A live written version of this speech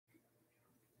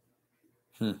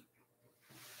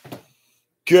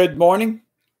Good morning.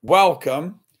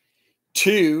 Welcome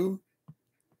to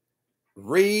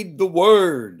Read the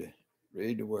Word.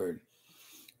 Read the Word.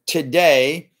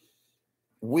 Today,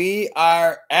 we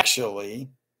are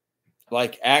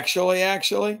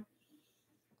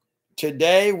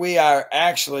today we are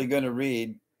actually going to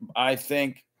read, I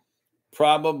think,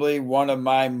 probably one of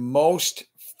my most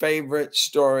favorite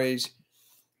stories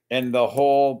in the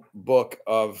whole book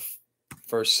of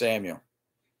 1 Samuel.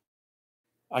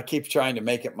 I keep trying to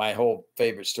make it my whole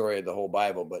favorite story of the whole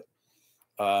Bible, but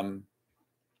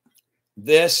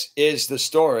this is the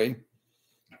story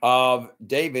of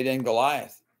David and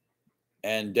Goliath.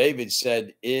 And David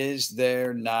said, "Is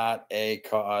there not a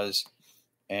cause?"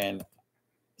 And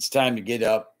it's time to get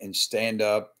up and stand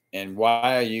up. And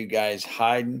why are you guys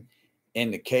hiding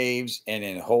in the caves and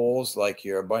in holes like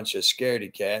you're a bunch of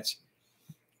scaredy cats?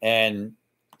 And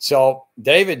so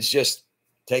David's just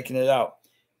taking it out.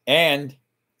 And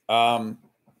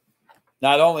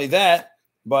not only that,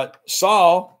 but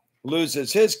Saul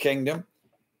loses his kingdom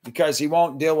because he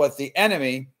won't deal with the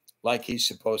enemy like he's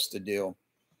supposed to deal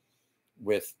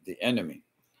with the enemy.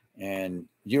 And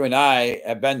you and I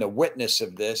have been the witness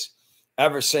of this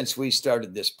ever since we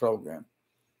started this program.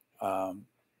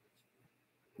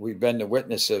 We've been the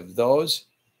witness of those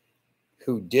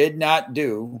who did not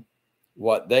do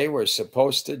what they were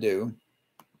supposed to do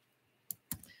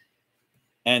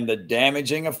and the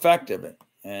damaging effect of it.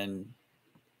 And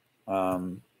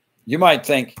you might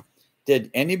think,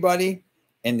 did anybody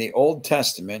in the Old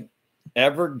Testament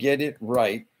ever get it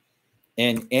right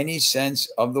in any sense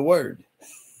of the word?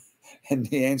 And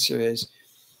the answer is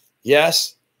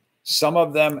yes, some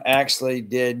of them actually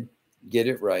did get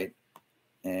it right.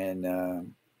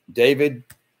 And David,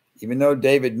 even though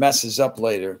David messes up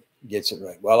later, gets it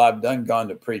right. Well, I've gone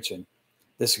to preaching.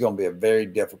 This is going to be a very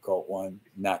difficult one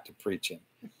not to preach in.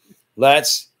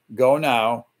 Let's go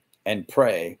now and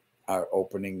pray our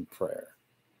opening prayer.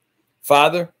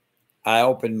 Father, I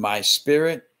open my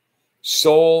spirit,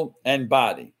 soul, and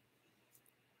body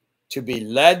to be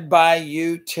led by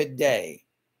you today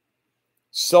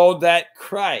so that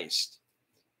Christ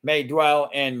may dwell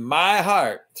in my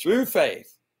heart through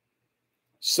faith,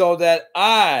 so that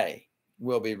I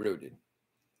will be rooted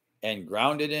and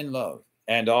grounded in love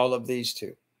and all of these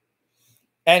too.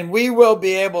 And we will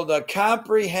be able to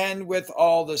comprehend with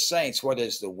all the saints what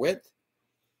is the width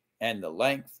and the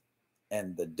length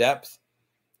and the depth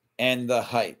and the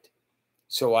height.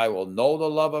 So I will know the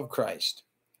love of Christ,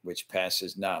 which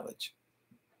passes knowledge,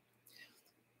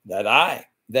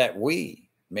 that we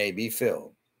may be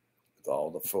filled with all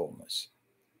the fullness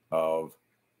of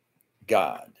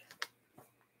God.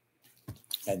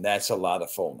 And that's a lot of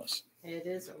fullness. It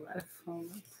is a lot of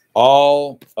fullness.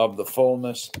 All of the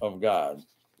fullness of God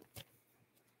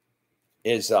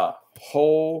is a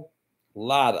whole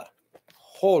lot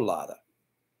of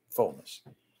fullness.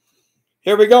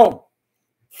 Here we go.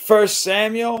 1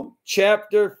 Samuel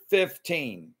chapter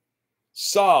 15.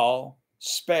 Saul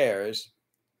spares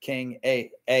King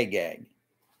Agag.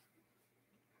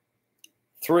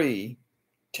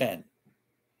 3:10.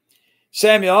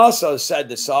 Samuel also said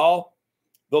to Saul,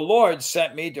 "The Lord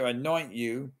sent me to anoint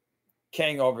you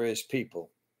king over his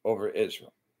people, over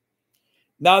Israel.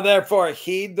 Now therefore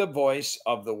heed the voice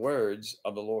of the words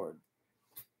of the Lord.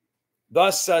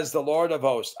 Thus says the Lord of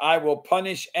hosts, I will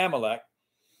punish Amalek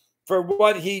for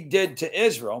what he did to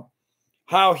Israel,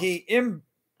 how he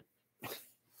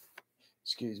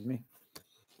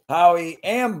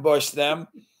ambushed them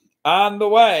on the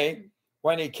way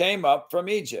when he came up from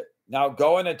Egypt. Now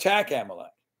go and attack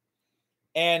Amalek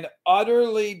and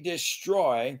utterly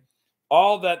destroy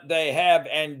all that they have,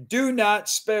 and do not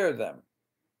spare them.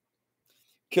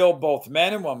 Kill both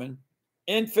man and woman,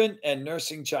 infant and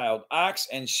nursing child, ox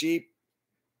and sheep,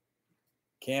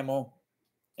 camel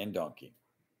and donkey."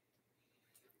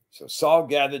 So Saul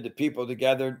gathered the people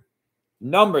together,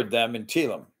 numbered them in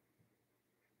Telem,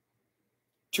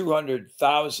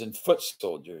 200,000 foot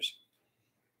soldiers,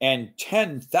 and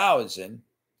 10,000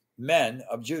 men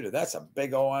of Judah. That's a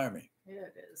big old army. Yeah,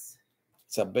 it is.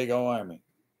 It's a big old army.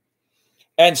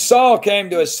 And Saul came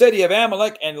to a city of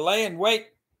Amalek and lay in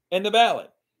wait in the valley.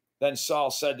 Then Saul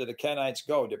said to the Kenites,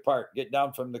 "Go, depart, get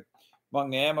down from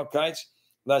among the Amalekites,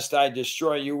 lest I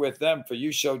destroy you with them. For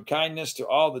you showed kindness to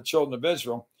all the children of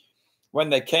Israel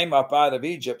when they came up out of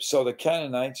Egypt." So the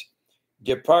Canaanites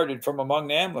departed from among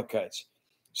the Amalekites.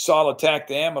 Saul attacked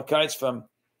the Amalekites from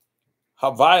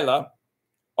Havilah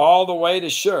all the way to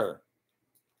Shur,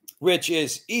 which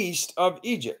is east of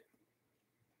Egypt.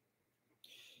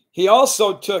 He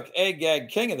also took Agag,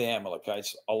 king of the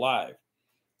Amalekites, alive,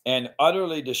 and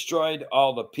utterly destroyed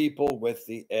all the people with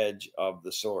the edge of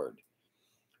the sword.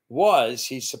 Was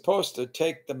he supposed to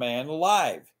take the man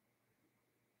alive?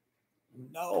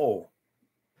 No.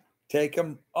 Take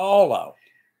them all out.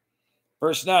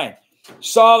 Verse 9.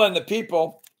 Saul and the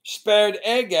people spared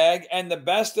Agag and the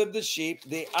best of the sheep,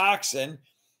 the oxen,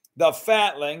 the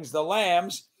fatlings, the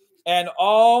lambs, and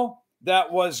all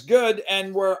that was good,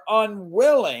 and were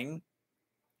unwilling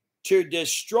to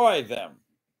destroy them.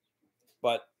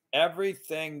 But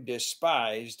everything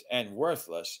despised and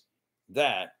worthless,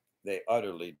 that they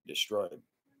utterly destroyed.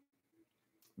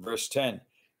 Verse 10.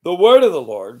 The word of the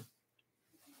Lord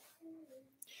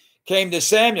came to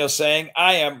Samuel, saying,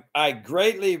 I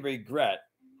greatly regret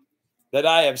that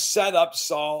I have set up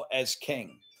Saul as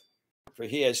king, for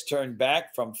he has turned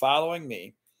back from following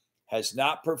me, has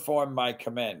not performed my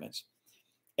commandments.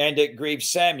 And it grieved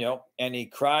Samuel, and he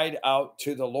cried out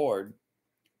to the Lord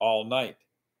all night.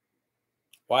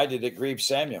 Why did it grieve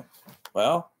Samuel?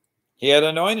 Well, he had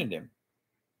anointed him,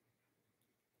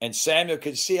 and Samuel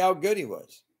could see how good he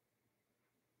was.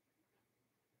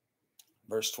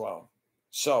 Verse 12.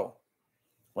 So,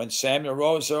 when Samuel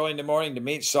rose early in the morning to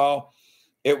meet Saul,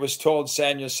 it was told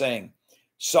Samuel, saying,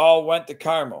 Saul went to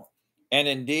Carmel, and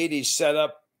indeed he set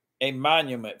up a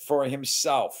monument for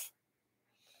himself.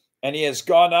 And he has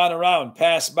gone on around,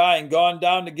 passed by, and gone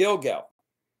down to Gilgal.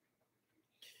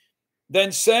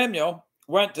 Then Samuel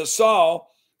went to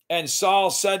Saul, and Saul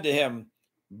said to him,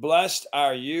 Blessed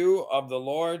are you of the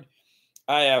Lord.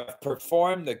 I have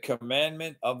performed the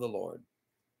commandment of the Lord.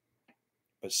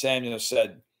 But Samuel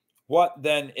said, What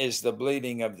then is the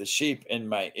bleating of the sheep in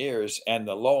my ears, and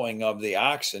the lowing of the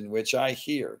oxen which I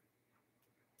hear?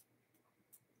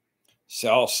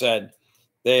 Saul said,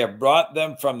 They have brought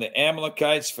them from the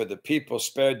Amalekites, for the people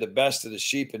spared the best of the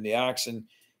sheep and the oxen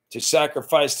to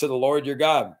sacrifice to the Lord your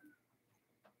God.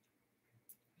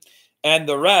 And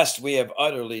the rest we have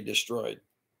utterly destroyed.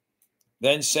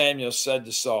 Then Samuel said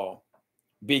to Saul,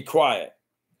 Be quiet,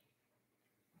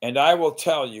 and I will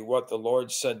tell you what the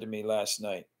Lord said to me last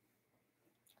night.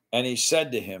 And he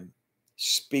said to him,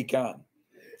 Speak on.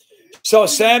 So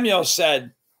Samuel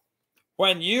said,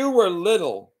 When you were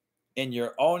little in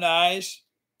your own eyes,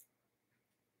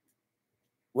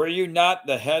 were you not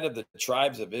the head of the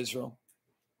tribes of Israel?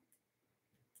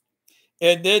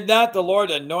 And did not the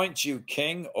Lord anoint you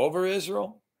king over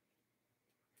Israel?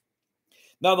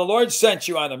 Now the Lord sent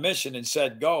you on a mission and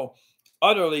said, Go,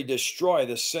 utterly destroy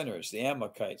the sinners, the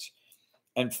Amalekites,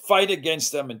 and fight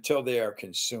against them until they are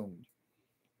consumed.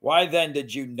 Why then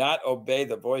did you not obey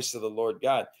the voice of the Lord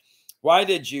God? Why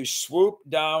did you swoop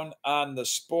down on the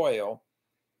spoil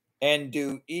and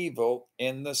do evil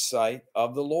in the sight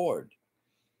of the Lord?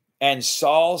 And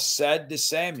Saul said to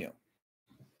Samuel,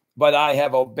 But I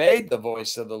have obeyed the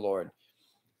voice of the Lord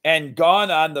and gone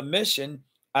on the mission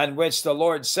on which the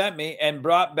Lord sent me and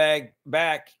brought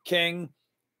back King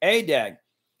Agag.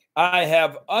 I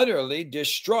have utterly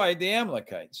destroyed the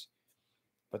Amalekites.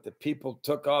 But the people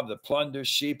took off the plunder,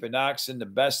 sheep and oxen, the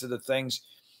best of the things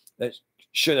that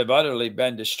should have utterly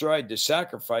been destroyed, to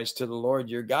sacrifice to the Lord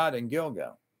your God in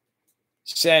Gilgal.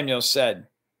 Samuel said,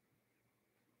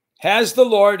 Has the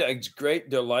Lord a great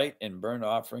delight in burnt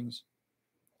offerings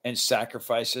and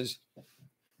sacrifices,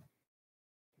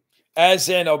 as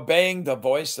in obeying the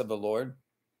voice of the Lord?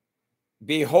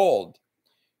 Behold,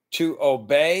 to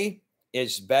obey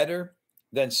is better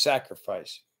than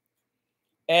sacrifice,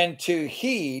 and to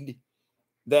heed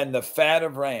than the fat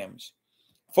of rams.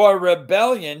 For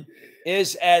rebellion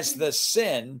is as the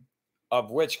sin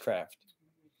of witchcraft,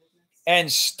 and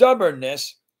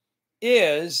stubbornness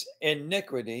is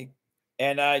iniquity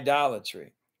and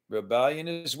idolatry. Rebellion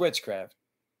is witchcraft.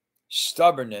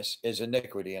 Stubbornness is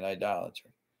iniquity and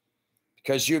idolatry.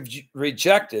 Because you've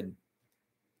rejected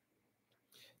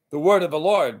the word of the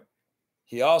Lord,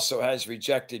 he also has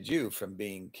rejected you from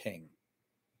being king.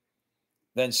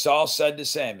 Then Saul said to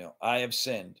Samuel, I have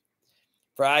sinned,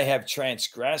 for I have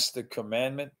transgressed the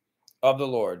commandment of the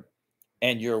Lord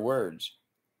and your words,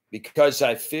 because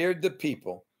I feared the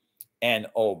people and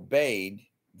obeyed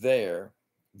their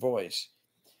voice.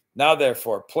 Now,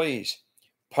 therefore, please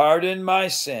pardon my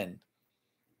sin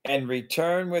and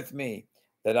return with me,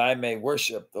 that I may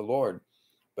worship the Lord.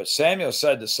 But Samuel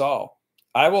said to Saul,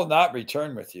 I will not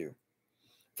return with you,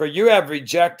 for you have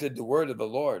rejected the word of the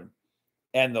Lord,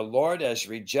 and the Lord has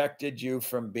rejected you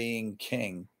from being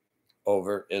king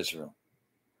over Israel.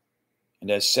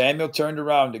 And as Samuel turned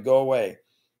around to go away,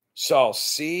 Saul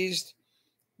seized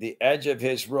the edge of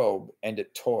his robe, and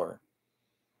it tore.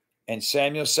 And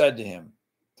Samuel said to him,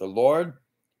 The Lord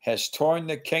has torn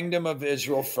the kingdom of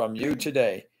Israel from you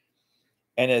today,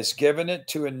 and has given it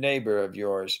to a neighbor of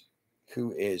yours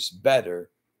who is better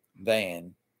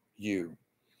than you.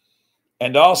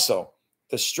 And also,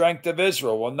 the strength of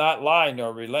Israel will not lie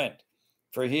nor relent,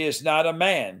 for he is not a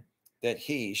man that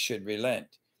he should relent.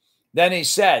 Then he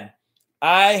said,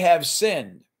 I have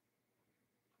sinned.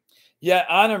 Yet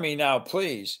honor me now,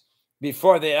 please,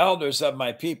 before the elders of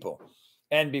my people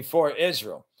and before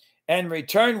Israel, and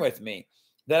return with me,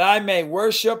 that I may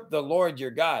worship the Lord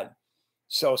your God.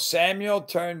 So Samuel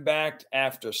turned back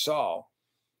after Saul,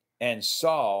 and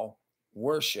Saul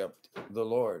worshiped the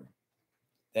Lord.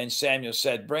 Then Samuel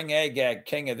said, bring Agag,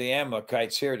 king of the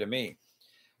Amalekites, here to me.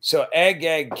 So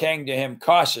Agag came to him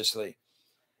cautiously,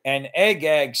 and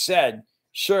Agag said,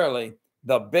 surely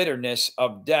the bitterness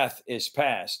of death is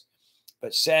past.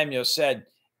 But Samuel said,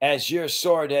 as your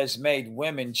sword has made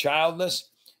women childless,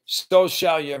 so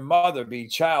shall your mother be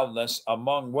childless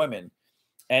among women.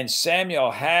 And Samuel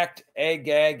hacked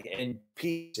Agag in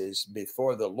pieces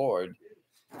before the Lord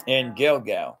in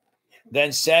Gilgal.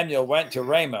 Then Samuel went to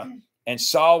Ramah, and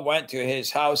Saul went to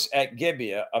his house at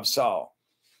Gibeah of Saul.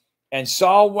 And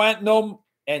Samuel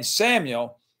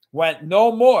went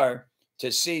no more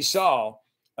to see Saul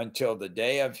until the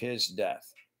day of his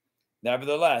death.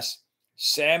 Nevertheless,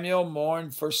 Samuel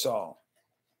mourned for Saul,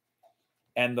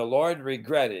 and the Lord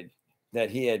regretted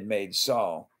that he had made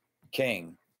Saul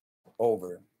king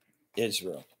over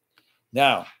Israel.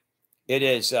 Now, it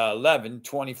is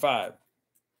 11:25.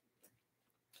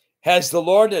 Has the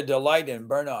Lord a delight in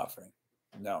burnt offering?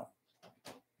 No.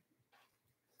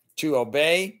 To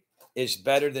obey is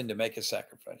better than to make a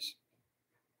sacrifice.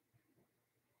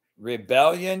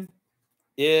 Rebellion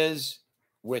is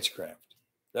witchcraft.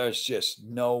 There's just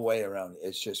no way around it.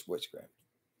 It's just witchcraft.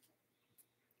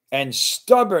 And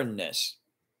stubbornness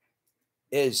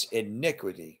is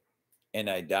iniquity and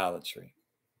idolatry.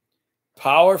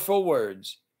 Powerful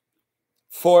words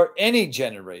for any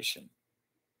generation,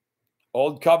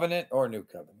 old covenant or new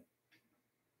covenant.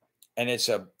 And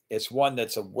it's one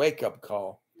that's a wake-up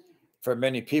call for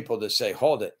many people to say,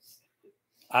 hold it.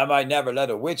 I might never let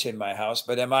a witch in my house,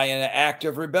 but am I in an act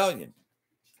of rebellion?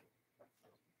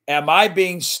 Am I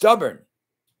being stubborn?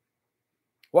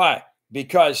 Why?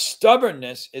 Because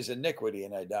stubbornness is iniquity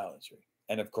and idolatry.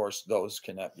 And of course, those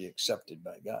cannot be accepted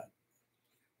by God.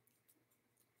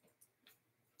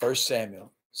 1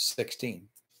 Samuel 16,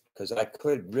 because I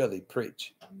could really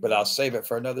preach, but I'll save it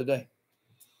for another day.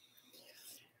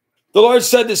 The Lord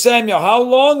said to Samuel, how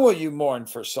long will you mourn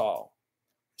for Saul,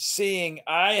 seeing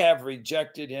I have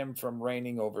rejected him from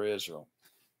reigning over Israel?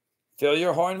 Fill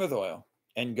your horn with oil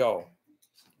and go.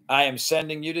 I am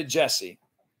sending you to Jesse,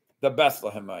 the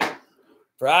Bethlehemite,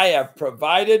 for I have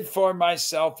provided for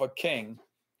myself a king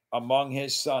among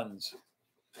his sons.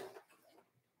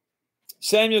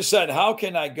 Samuel said, how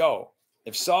can I go?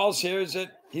 If Saul hears it,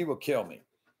 he will kill me.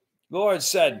 The Lord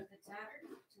said,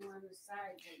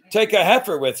 take a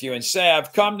heifer with you and say,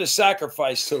 I've come to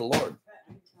sacrifice to the Lord.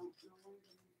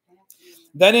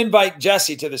 Then invite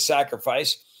Jesse to the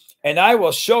sacrifice, and I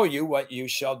will show you what you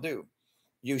shall do.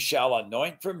 You shall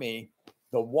anoint for me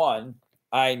the one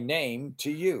I name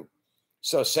to you.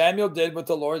 So Samuel did what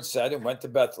the Lord said and went to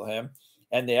Bethlehem,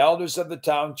 and the elders of the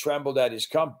town trembled at his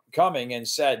coming and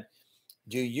said,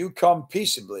 do you come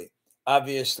peaceably?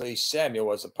 Obviously, Samuel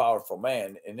was a powerful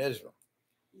man in Israel.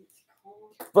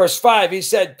 Verse 5, he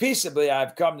said, peaceably,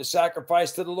 I've come to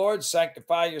sacrifice to the Lord.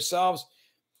 Sanctify yourselves.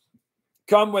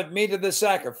 Come with me to the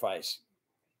sacrifice.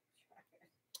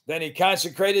 Then he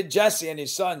consecrated Jesse and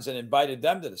his sons and invited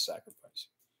them to the sacrifice.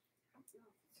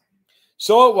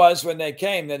 So it was when they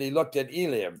came that he looked at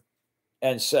Eliab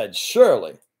and said,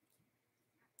 surely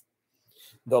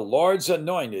the Lord's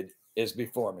anointed is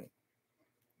before me.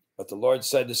 But the Lord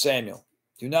said to Samuel,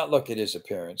 do not look at his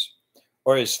appearance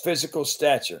or his physical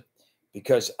stature,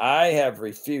 because I have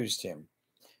refused him.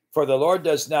 For the Lord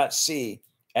does not see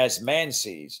as man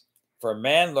sees, for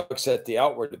man looks at the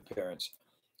outward appearance,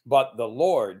 but the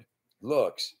Lord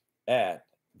looks at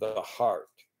the heart.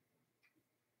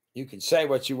 You can say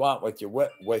what you want with your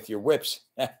whips,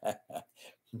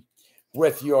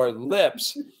 with your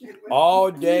lips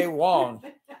all day long.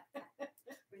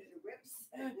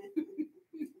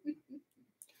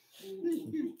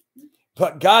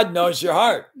 But God knows your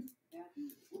heart.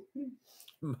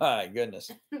 My goodness.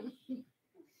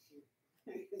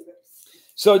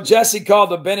 So Jesse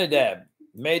called Abinadab,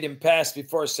 made him pass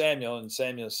before Samuel, and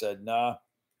Samuel said, no,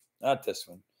 not this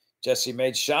one. Jesse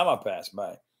made Shammah pass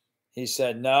by. He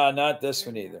said, no, not this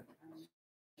one either.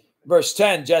 Verse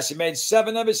 10, Jesse made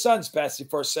 7 of his sons pass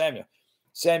before Samuel.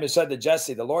 Samuel said to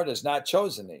Jesse, the Lord has not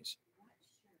chosen these.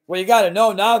 Well, you got to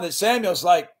know now that Samuel's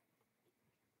like,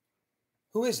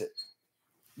 who is it?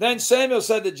 Then Samuel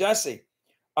said to Jesse,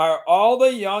 are all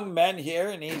the young men here?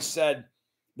 And he said,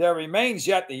 there remains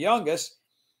yet the youngest,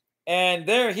 and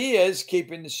there he is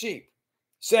keeping the sheep.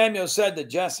 Samuel said to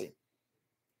Jesse,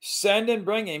 send and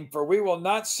bring him, for we will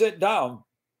not sit down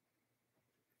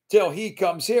till he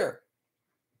comes here.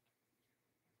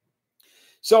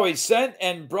 So he sent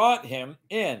and brought him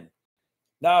in.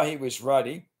 Now he was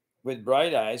ruddy, with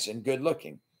bright eyes and good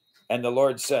looking. And the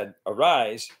Lord said,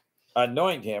 arise,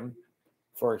 anoint him,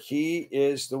 for he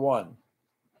is the one.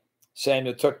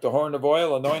 Samuel took the horn of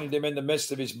oil, anointed him in the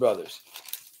midst of his brothers.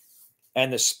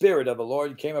 And the Spirit of the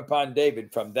Lord came upon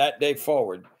David from that day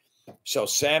forward. So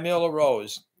Samuel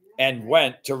arose and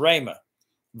went to Ramah.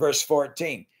 Verse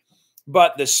 14.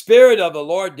 But the Spirit of the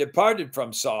Lord departed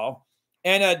from Saul,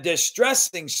 and a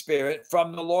distressing spirit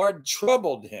from the Lord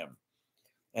troubled him.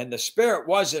 And the spirit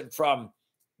wasn't from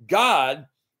God.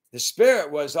 The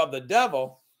spirit was of the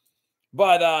devil.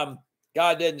 But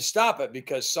God didn't stop it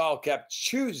because Saul kept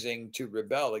choosing to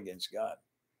rebel against God.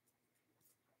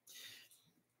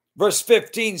 Verse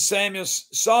 15,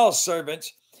 Saul's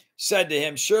servants said to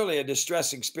him, surely a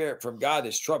distressing spirit from God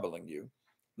is troubling you.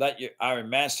 Let our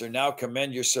master now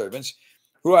commend your servants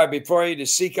who are before you to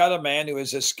seek out a man who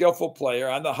is a skillful player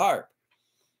on the harp.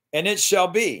 And it shall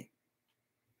be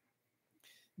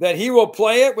that he will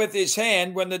play it with his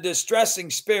hand when the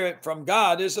distressing spirit from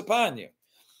God is upon you,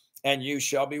 and you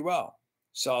shall be well.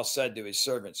 Saul said to his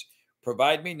servants,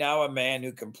 provide me now a man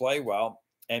who can play well,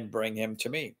 and bring him to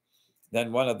me.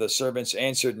 Then one of the servants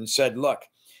answered and said, look,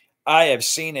 I have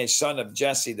seen a son of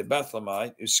Jesse the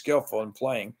Bethlehemite, who's skillful in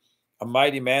playing, a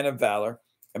mighty man of valor,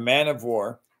 a man of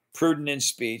war, prudent in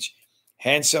speech,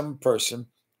 handsome person,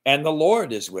 and the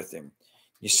Lord is with him.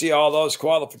 You see all those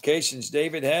qualifications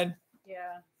David had?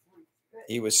 Yeah.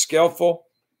 He was skillful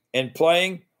in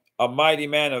playing, a mighty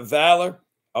man of valor,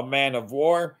 a man of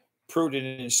war,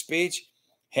 prudent in speech,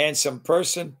 handsome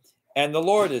person, and the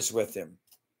Lord is with him.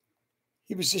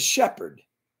 He was a shepherd.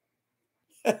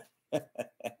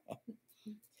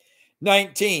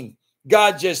 19.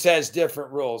 God just has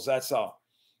different rules. That's all.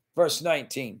 Verse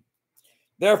 19.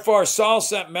 Therefore, Saul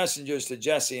sent messengers to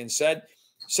Jesse and said,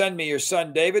 send me your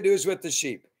son David, who is with the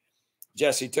sheep.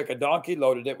 Jesse took a donkey,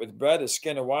 loaded it with bread, a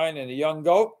skin of wine, and a young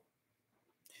goat,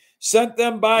 sent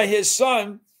them by his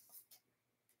son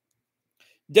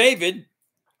David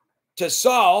to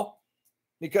Saul,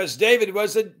 because David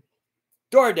was a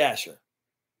door dasher.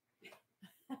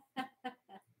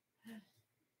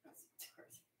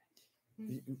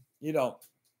 You don't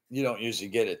usually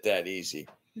get it that easy.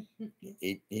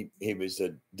 He was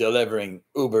delivering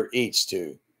Uber Eats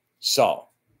to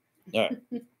Saul. All right.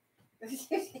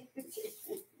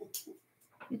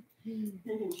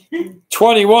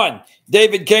 21.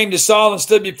 David came to Saul and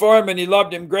stood before him, and he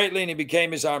loved him greatly, and he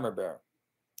became his armor bearer.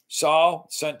 Saul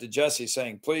sent to Jesse,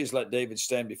 saying, please let David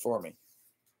stand before me.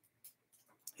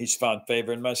 He's found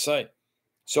favor in my sight.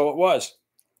 So it was.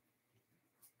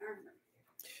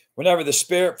 Whenever the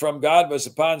spirit from God was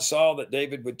upon Saul, that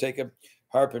David would take a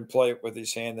harp and play it with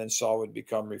his hand, then Saul would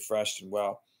become refreshed and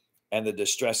well, and the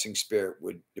distressing spirit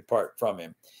would depart from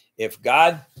him. If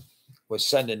God was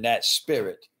sending that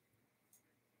spirit,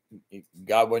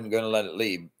 God wasn't going to let it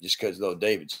leave just because little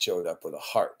David showed up with a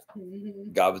harp.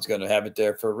 God was going to have it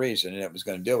there for a reason, and it was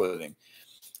going to deal with him.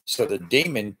 So the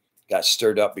demon got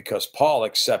stirred up because Paul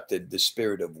accepted the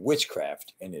spirit of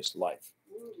witchcraft in his life.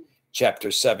 Chapter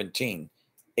 17,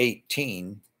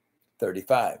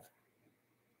 18:35.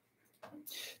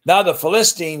 Now the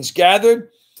Philistines gathered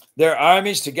their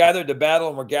armies together to battle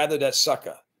and were gathered at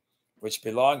Succoth, which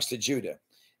belongs to Judah.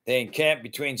 They encamped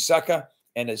between Succoth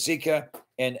and Azekah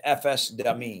and Ephes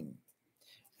Dammim.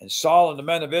 And Saul and the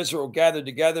men of Israel gathered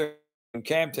together,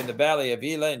 encamped in the valley of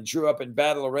Elah, and drew up in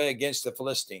battle array against the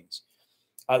Philistines.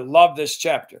 I love this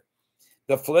chapter.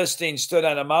 The Philistines stood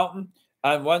on a mountain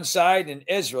on one side, and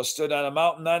Israel stood on a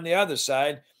mountain on the other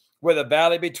side, with a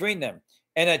valley between them.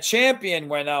 And a champion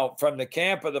went out from the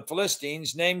camp of the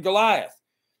Philistines named Goliath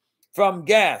from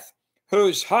Gath,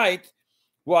 whose height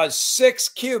was 6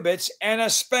 cubits and a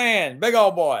span. Big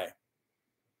old boy.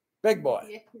 Big boy.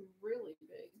 Yeah, really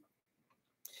big.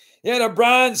 He had a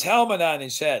bronze helmet on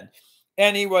his head,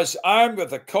 and he was armed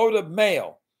with a coat of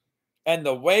mail, and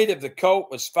the weight of the coat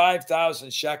was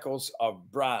 5,000 shekels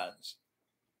of bronze.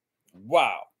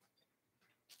 Wow.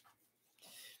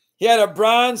 He had a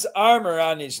bronze armor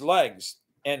on his legs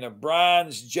and a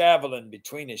bronze javelin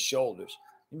between his shoulders.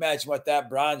 Imagine what that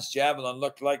bronze javelin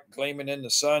looked like gleaming in the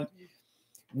sun.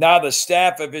 Now the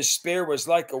staff of his spear was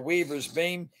like a weaver's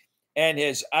beam, and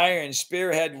his iron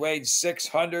spearhead weighed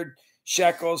 600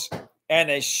 shekels, and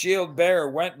a shield bearer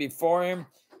went before him,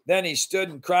 Then he stood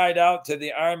and cried out to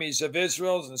the armies of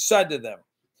Israel and said to them,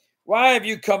 why have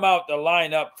you come out to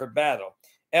line up for battle?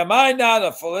 Am I not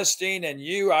a Philistine, and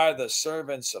you are the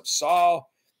servants of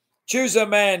Saul? Choose a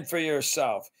man for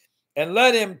yourself, and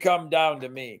let him come down to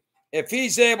me. If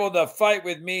he's able to fight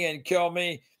with me and kill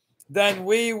me, then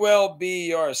we will be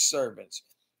your servants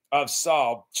of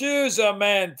Saul. Choose a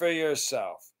man for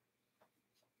yourself.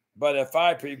 But if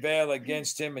I prevail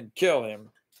against him and kill him,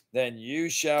 then you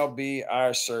shall be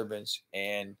our servants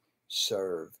and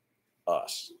serve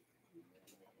us.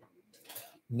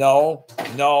 No,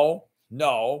 no,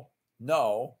 no,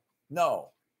 no,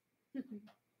 no.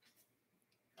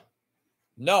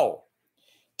 No.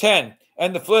 10.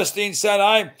 And the Philistines said,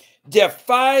 I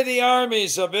defy the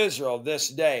armies of Israel this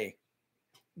day.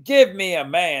 Give me a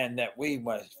man that we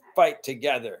must fight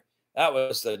together. That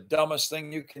was the dumbest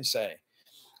thing you can say.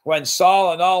 When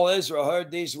Saul and all Israel heard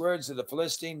these words of the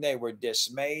Philistine, they were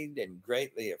dismayed and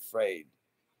greatly afraid.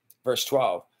 Verse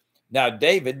 12. Now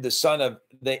David, the son of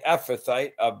the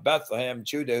Ephrathite of Bethlehem,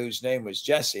 Judah, whose name was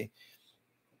Jesse,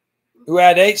 who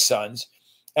had 8 sons,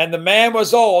 and the man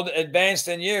was old, advanced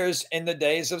in years in the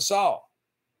days of Saul.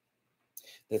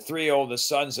 The 3 oldest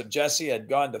sons of Jesse had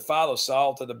gone to follow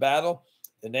Saul to the battle.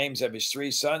 The names of his 3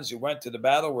 sons who went to the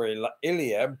battle were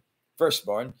Eliab,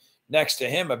 firstborn, next to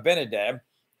him Abinadab,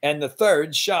 and the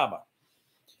third Shammah.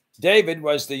 David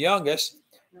was the youngest,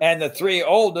 and the 3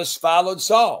 oldest followed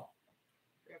Saul.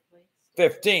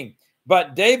 15.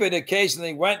 But David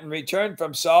occasionally went and returned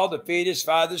from Saul to feed his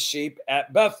father's sheep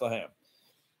at Bethlehem.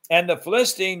 And the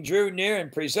Philistine drew near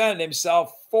and presented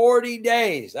himself 40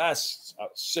 days. That's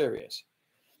serious.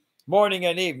 Morning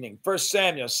and evening. 1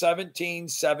 Samuel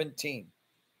 17:17.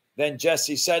 Then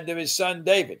Jesse said to his son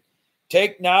David,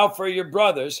 take now for your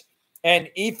brothers an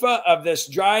ephah of this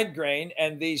dried grain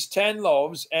and these 10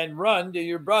 loaves, and run to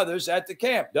your brothers at the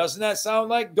camp. Doesn't that sound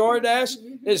like DoorDash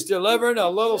is delivering a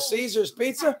Little Caesars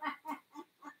pizza?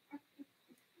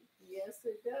 Yes,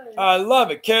 it does. I love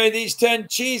it. Carry these 10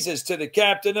 cheeses to the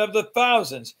captain of the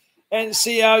thousands and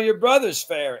see how your brothers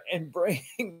fare, and bring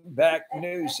back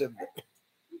news of them.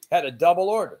 Had a double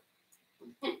order.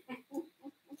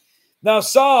 Now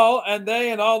Saul and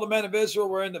they and all the men of Israel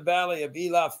were in the valley of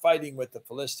Elah fighting with the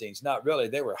Philistines. Not really,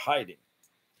 they were hiding.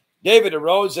 David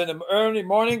arose in the early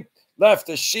morning, left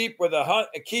the sheep with a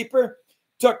keeper,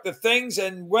 took the things,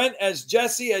 and went as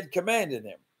Jesse had commanded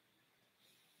him.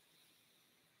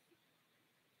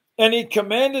 And he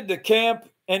commanded the camp,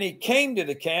 and he came to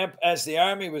the camp as the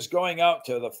army was going out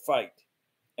to the fight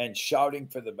and shouting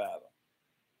for the battle.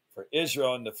 For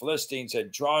Israel and the Philistines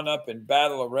had drawn up in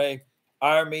battle array,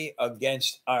 army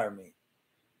against army.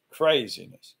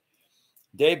 Craziness.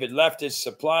 David left his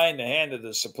supply in the hand of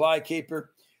the supply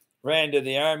keeper, ran to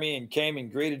the army, and came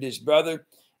and greeted his brother.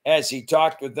 As he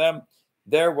talked with them,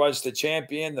 there was the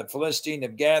champion, the Philistine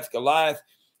of Gath, Goliath,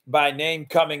 by name,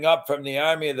 coming up from the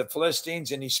army of the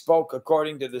Philistines, and he spoke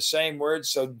according to the same words,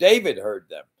 so David heard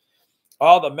them.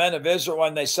 All the men of Israel,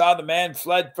 when they saw the man,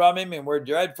 fled from him and were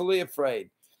dreadfully afraid.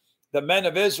 The men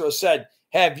of Israel said,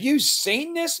 have you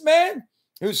seen this man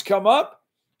who's come up?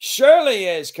 Surely he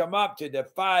has come up to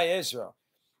defy Israel.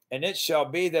 And it shall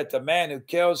be that the man who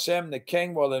kills him, the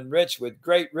king will enrich with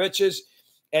great riches,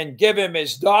 and give him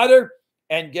his daughter,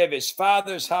 and give his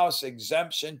father's house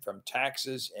exemption from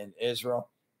taxes in Israel.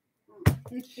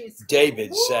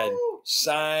 David said,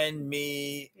 sign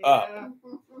me up.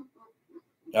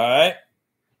 All right.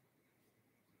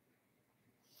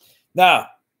 Now,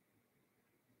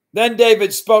 then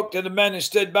David spoke to the men who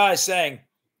stood by, saying,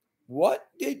 what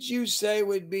did you say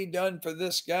would be done for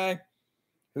this guy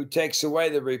who takes away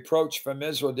the reproach from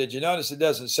Israel? Did you notice it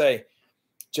doesn't say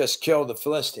just kill the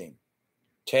Philistine?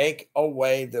 Take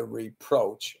away the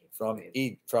reproach from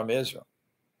Israel.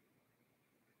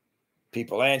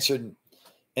 People answered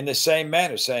in the same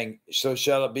manner, saying, so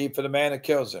shall it be for the man who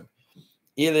kills him.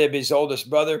 Eliab, his oldest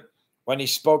brother, when he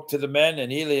spoke to the men,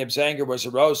 and Eliab's anger was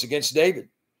arose against David.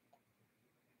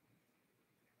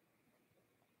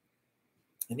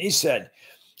 And he said,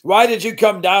 why did you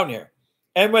come down here?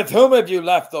 And with whom have you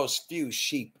left those few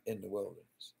sheep in the wilderness?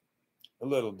 A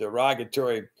little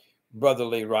derogatory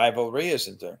brotherly rivalry,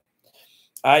 isn't there?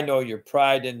 I know your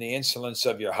pride and the insolence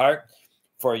of your heart,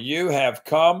 for you have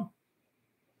come.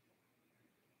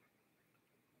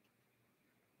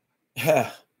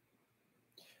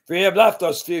 For you have left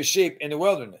those few sheep in the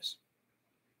wilderness.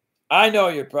 I know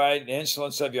your pride and the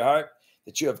insolence of your heart,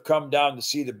 that you have come down to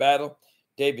see the battle.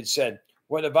 David said,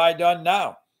 what have I done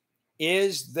now?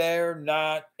 Is there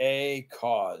not a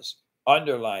cause?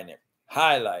 Underline it,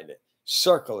 highlight it,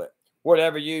 circle it,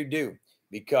 whatever you do,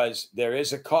 because there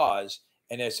is a cause,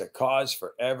 And it's a cause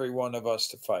for every one of us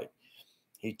to fight.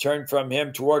 He turned from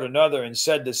him toward another and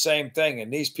said the same thing.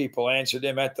 And these people answered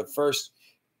him as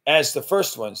the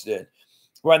first ones did.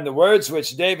 When the words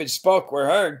which David spoke were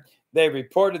heard, they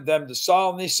reported them to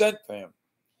Saul, and he sent for him.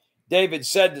 David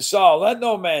said to Saul, let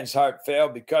no man's heart fail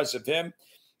because of him.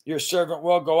 Your servant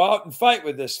will go out and fight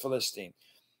with this Philistine.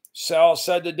 Saul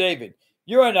said to David,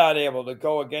 you are not able to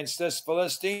go against this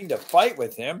Philistine to fight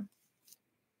with him,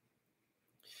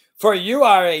 for you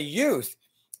are a youth,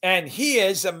 and he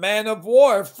is a man of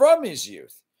war from his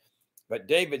youth. But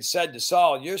David said to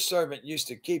Saul, your servant used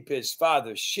to keep his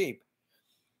father's sheep.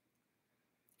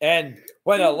 And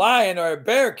when a lion or a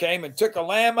bear came and took a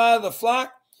lamb out of the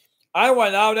flock, I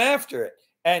went out after it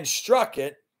and struck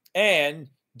it and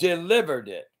delivered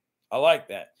it. I like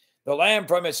that. The lamb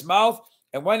from its mouth,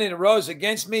 and when it arose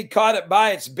against me, caught it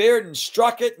by its beard and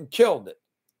struck it and killed it.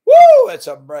 Woo! That's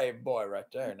a brave boy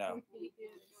right there now.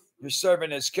 Your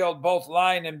servant has killed both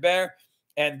lion and bear,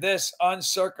 and this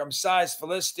uncircumcised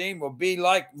Philistine will be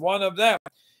like one of them,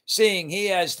 seeing he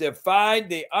has defied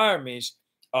the armies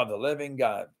of the living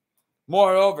God.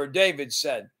 Moreover, David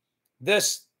said,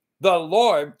 the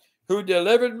Lord who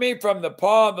delivered me from the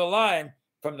paw of the lion,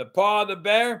 from the paw of the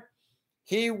bear,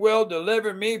 he will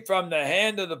deliver me from the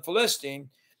hand of the Philistine.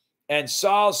 And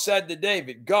Saul said to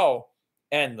David, go,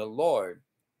 and the Lord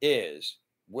is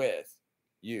with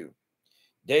you.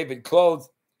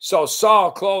 So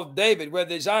Saul clothed David with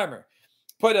his armor,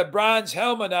 put a bronze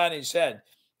helmet on his head,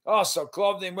 also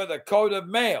clothed him with a coat of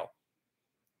mail.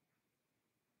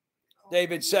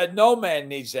 David said, no man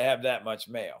needs to have that much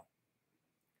mail.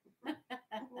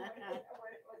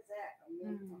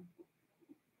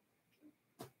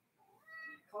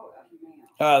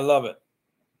 I love it.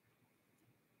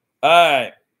 All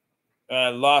right. I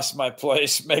lost my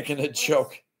place making a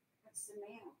joke.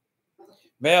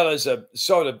 Mail is a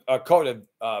coat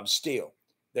of steel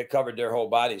that covered their whole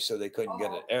body so they couldn't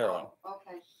get an arrow.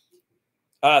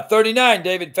 Okay. 39,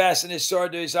 David fastened his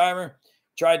sword to his armor,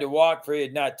 tried to walk, for he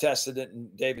had not tested it.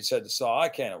 And David said to Saul, I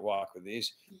cannot walk with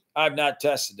these. I've not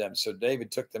tested them. So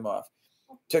David took them off.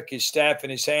 Took his staff in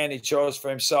his hand. He chose for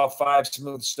himself 5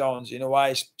 smooth stones. You know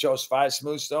why he chose 5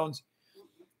 smooth stones?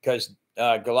 Because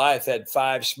Goliath had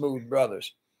 5 smooth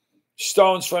brothers.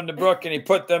 Stones from the brook, and he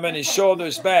put them in his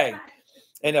shoulder's bag,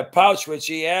 in a pouch which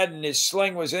he had, and his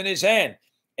sling was in his hand.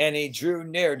 And he drew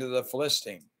near to the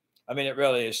Philistine. I mean, it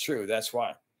really is true. That's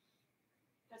why.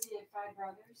 Because he had 5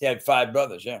 brothers? He had 5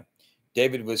 brothers, yeah.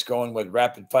 David was going with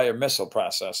rapid-fire missile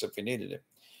process if he needed it.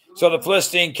 So the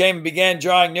Philistine came and began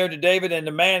drawing near to David, and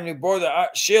the man who bore the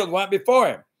shield went before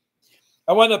him.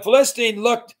 And when the Philistine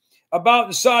looked about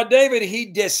and saw David, he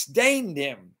disdained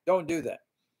him. Don't do that.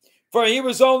 For he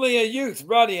was only a youth,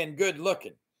 ruddy and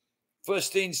good-looking.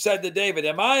 Philistine said to David,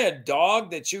 am I a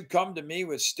dog that you come to me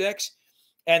with sticks?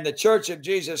 And the Church of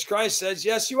Jesus Christ says,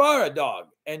 yes, you are a dog,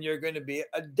 and you're going to be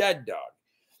a dead dog.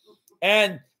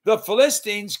 And the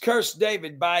Philistines cursed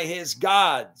David by his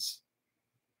gods.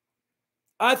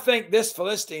 I think this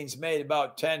Philistine's made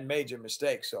about 10 major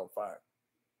mistakes so far.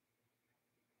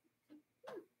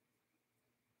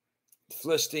 The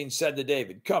Philistine said to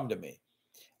David, come to me.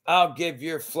 I'll give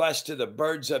your flesh to the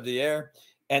birds of the air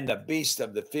and the beasts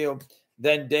of the field.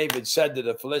 Then David said to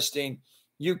the Philistine,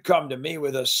 you come to me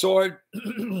with a sword,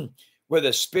 with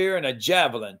a spear and a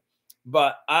javelin,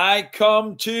 but I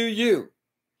come to you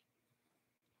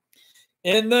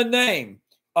in the name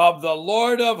of the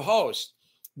Lord of hosts,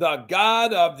 the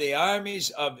God of the armies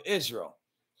of Israel,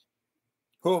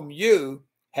 whom you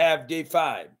have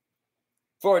defied.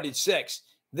 46,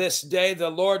 this day the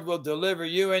Lord will deliver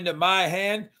you into my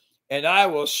hand, and I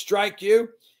will strike you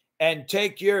and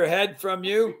take your head from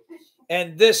you.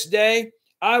 And this day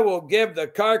I will give the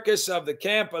carcass of the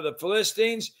camp of the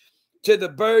Philistines to the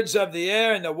birds of the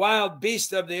air and the wild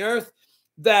beasts of the earth,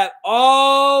 that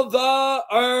all the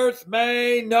earth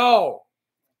may know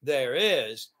there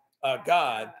is a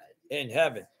God in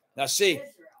heaven. Now see,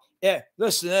 yeah,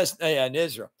 listen to this, in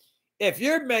Israel. If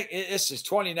you're making, this is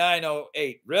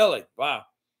 2908, really, wow.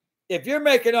 If you're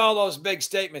making all those big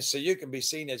statements so you can be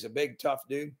seen as a big, tough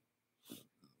dude,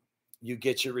 you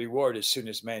get your reward as soon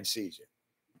as man sees you.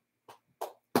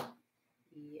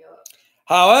 Yep.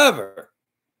 However,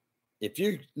 if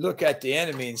you look at the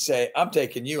enemy and say, I'm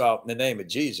taking you out in the name of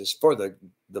Jesus for the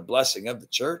blessing of the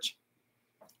church,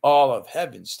 all of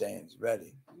heaven stands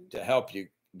ready to help you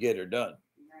get her done.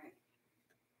 Right.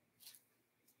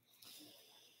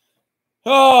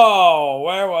 Oh,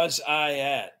 where was I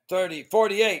at?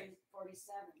 48.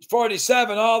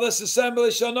 47. All this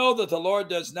assembly shall know that the Lord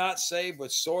does not save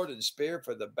with sword and spear,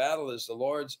 for the battle is the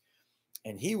Lord's,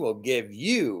 and he will give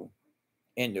you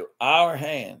into our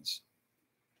hands.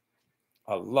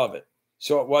 I love it.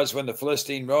 So it was when the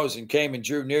Philistine rose and came and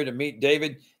drew near to meet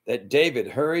David, that David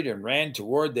hurried and ran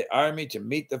toward the army to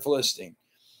meet the Philistine.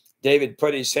 David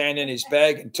put his hand in his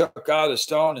bag and took out a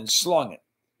stone and slung it.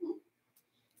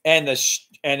 And it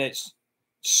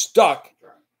struck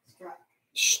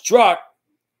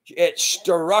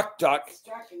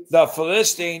the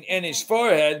Philistine in his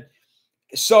forehead,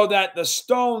 so that the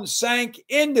stone sank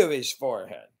into his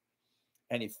forehead,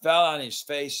 and he fell on his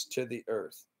face to the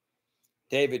earth.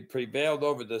 David prevailed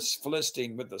over the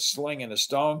Philistine with a sling and a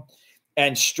stone,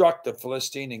 and struck the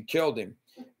Philistine and killed him.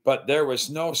 But there was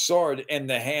no sword in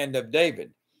the hand of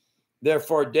David.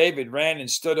 Therefore David ran and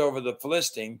stood over the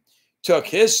Philistine, took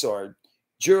his sword,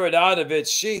 drew it out of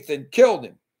its sheath, and killed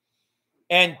him,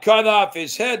 and cut off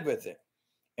his head with it.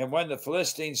 And when the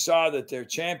Philistines saw that their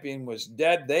champion was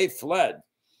dead, they fled.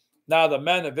 Now the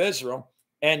men of Israel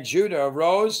and Judah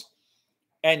arose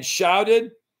and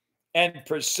shouted and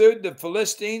pursued the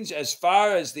Philistines as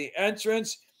far as the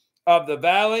entrance of the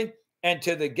valley and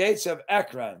to the gates of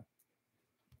Ekron.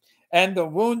 And the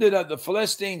wounded of the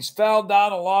Philistines fell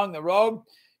down along the road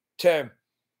to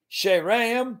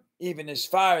Sheraim, even as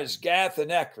far as Gath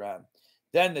and Ekron.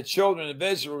 Then the children of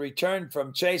Israel returned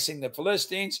from chasing the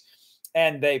Philistines,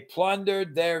 and they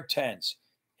plundered their tents.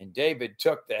 And David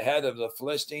took the head of the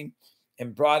Philistine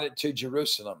and brought it to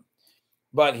Jerusalem.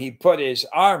 But he put his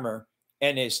armor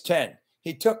in his tent.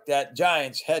 He took that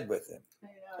giant's head with him.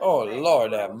 Oh,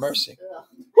 Lord, have mercy.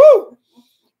 Woo!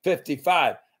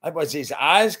 55. Was his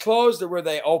eyes closed or were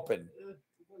they open?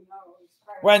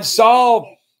 When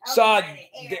Saul saw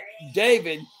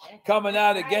David coming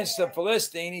out against the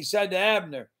Philistine, he said to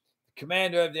Abner,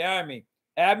 commander of the army,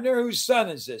 Abner, whose son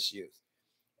is this youth?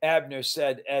 Abner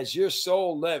said, as your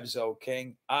soul lives, O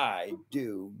king, I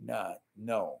do not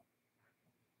know.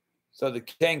 So the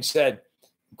king said,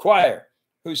 inquire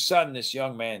whose son this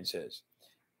young man's is.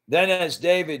 Then as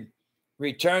David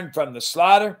returned from the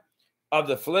slaughter of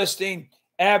the Philistine,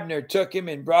 Abner took him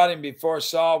and brought him before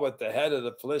Saul with the head of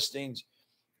the Philistines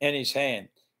in his hand.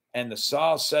 And the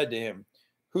Saul said to him,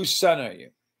 whose son are you,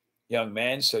 young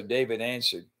man? So David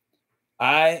answered,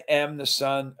 I am the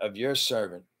son of your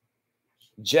servant,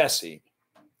 Jesse,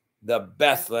 the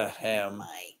Bethlehemite.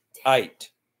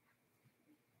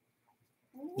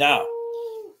 Now,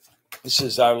 this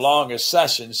is our longest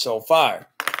session so far.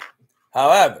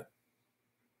 However,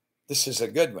 this is a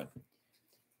good one.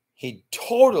 He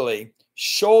totally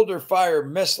shoulder fire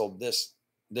missiled this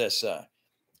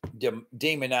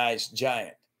demonized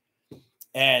giant,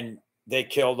 and they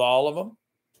killed all of them,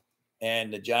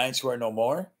 and the giants were no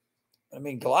more. I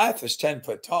mean, Goliath was 10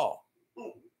 foot tall.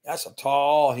 That's a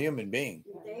tall human being.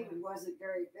 David wasn't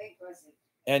very big, was he?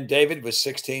 And David was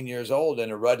 16 years old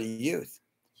and a ruddy youth.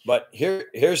 But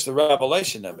here's the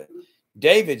revelation of it.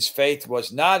 David's faith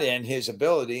was not in his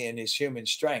ability and his human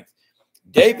strength.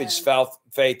 David's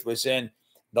faith was in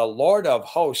the Lord of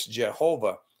hosts,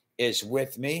 Jehovah, is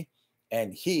with me,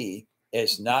 and he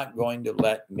is not going to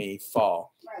let me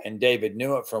fall. Right. And David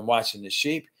knew it from watching the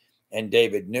sheep, and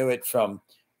David knew it from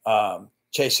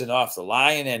chasing off the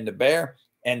lion and the bear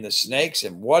and the snakes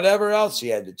and whatever else he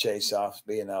had to chase off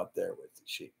being out there with the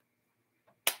sheep.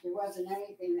 There wasn't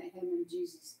anything that him and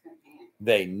Jesus couldn't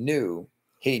handle.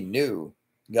 He knew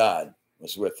God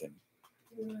was with him,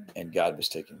 and God was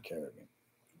taking care of him.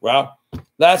 Well,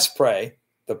 let's pray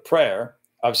the prayer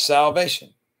of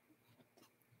salvation.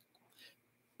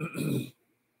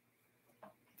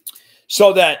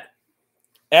 So that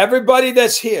everybody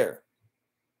that's here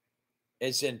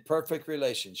is in perfect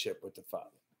relationship with the Father.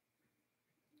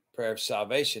 Prayer of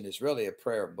salvation is really a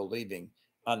prayer of believing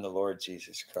on the Lord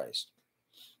Jesus Christ.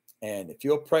 And if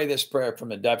you'll pray this prayer from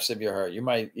the depths of your heart, you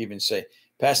might even say,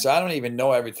 Pastor, I don't even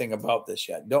know everything about this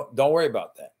yet. Don't worry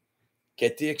about that.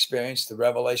 Get the experience. The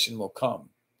revelation will come.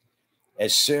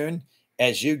 As soon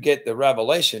as you get the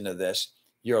revelation of this,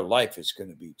 your life is going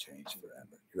to be changed forever.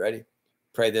 You ready?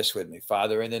 Pray this with me.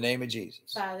 Father, in the name of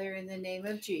Jesus. Father, in the name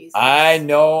of Jesus. I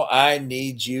know I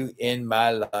need you in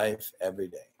my life every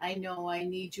day. I know I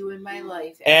need you in my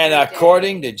life and every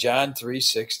according day. to John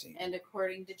 3:16. And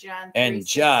according to John 3:16. And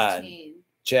John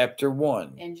chapter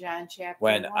 1. And John chapter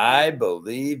 1. When I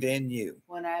believe in you.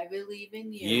 When I believe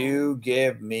in you. You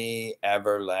give me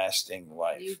everlasting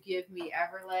life. You give me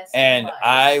everlasting and life. And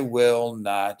I will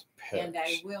not perish. And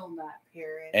I will not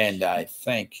perish. And I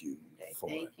thank you for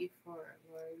it. Thank you for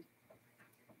it, Lord.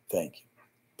 Thank you.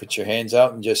 Put your hands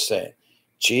out and just say it.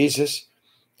 Jesus,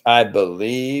 I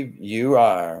believe you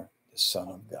are the Son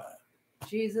of God.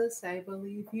 Jesus, I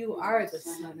believe you are the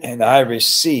Son of And God. I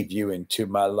receive you into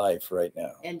my life right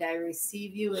now. And I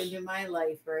receive you into my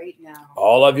life right now.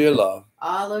 All of your love,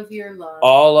 All of your love.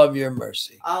 all of your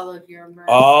mercy, All of your mercy.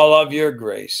 all of your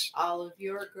grace, All of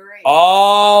your grace.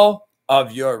 all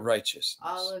of your righteousness,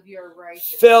 All of your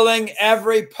righteousness. filling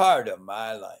every part of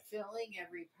my life. Filling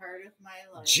every part of my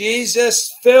life.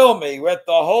 Jesus, fill me with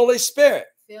the Holy Spirit.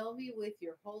 Fill me with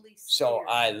your Holy Spirit. So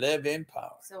I live in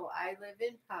power. So I live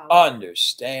in power.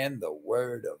 Understand the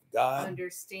word of God.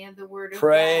 Understand the word of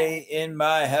Pray God. in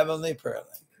my heavenly prayer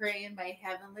language. Pray in my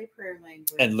heavenly prayer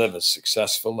language. And live a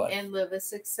successful life. And live a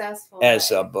successful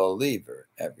As a life. believer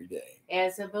every day.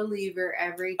 As a believer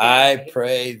every day. I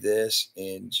pray this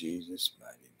in Jesus'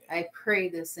 mighty name. I pray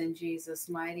this in Jesus'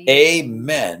 mighty name.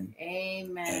 Amen.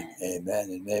 Amen. And amen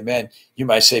and amen. You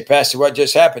might say, Pastor, what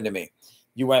just happened to me?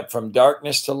 You went from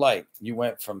darkness to light. You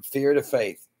went from fear to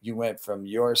faith. You went from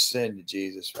your sin to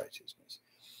Jesus' righteousness.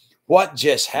 What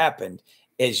just happened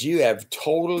is you have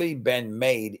totally been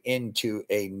made into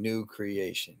a new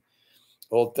creation.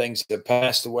 Old things have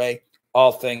passed away.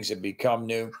 All things have become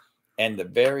new. And the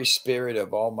very Spirit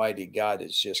of Almighty God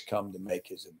has just come to make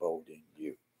his abode in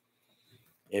you.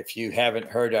 If you haven't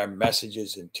heard our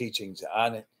messages and teachings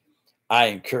on it, I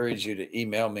encourage you to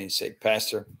email me and say,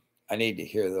 Pastor, I need to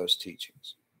hear those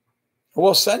teachings.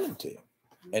 We'll send them to you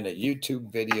in a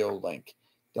YouTube video link.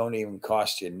 Don't even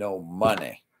cost you no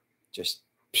money. Just,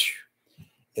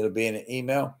 it'll be in an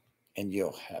email and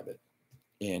you'll have it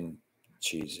in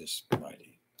Jesus'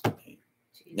 mighty name.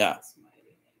 Now,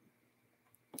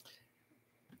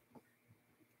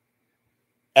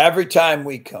 every time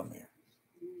we come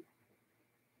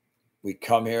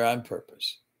here on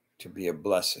purpose to be a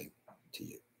blessing to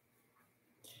you.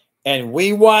 And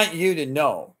we want you to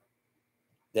know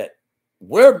that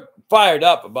we're fired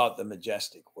up about the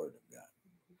majestic word of God.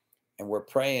 And we're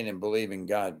praying and believing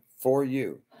God for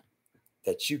you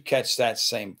that you catch that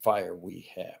same fire we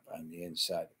have on the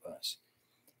inside of us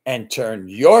and turn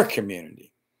your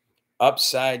community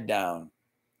upside down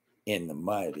in the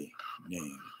mighty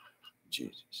name of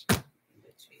Jesus.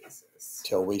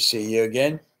 Till we see you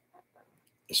again,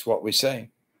 it's what we say.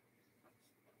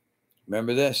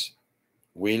 Remember this.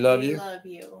 We love you. Love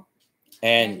you.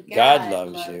 And God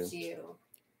loves you.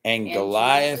 And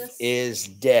Goliath is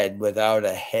dead without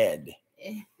a head.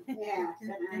 Yeah.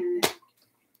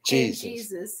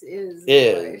 Jesus is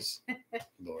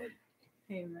Lord.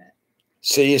 Amen.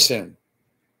 See you soon.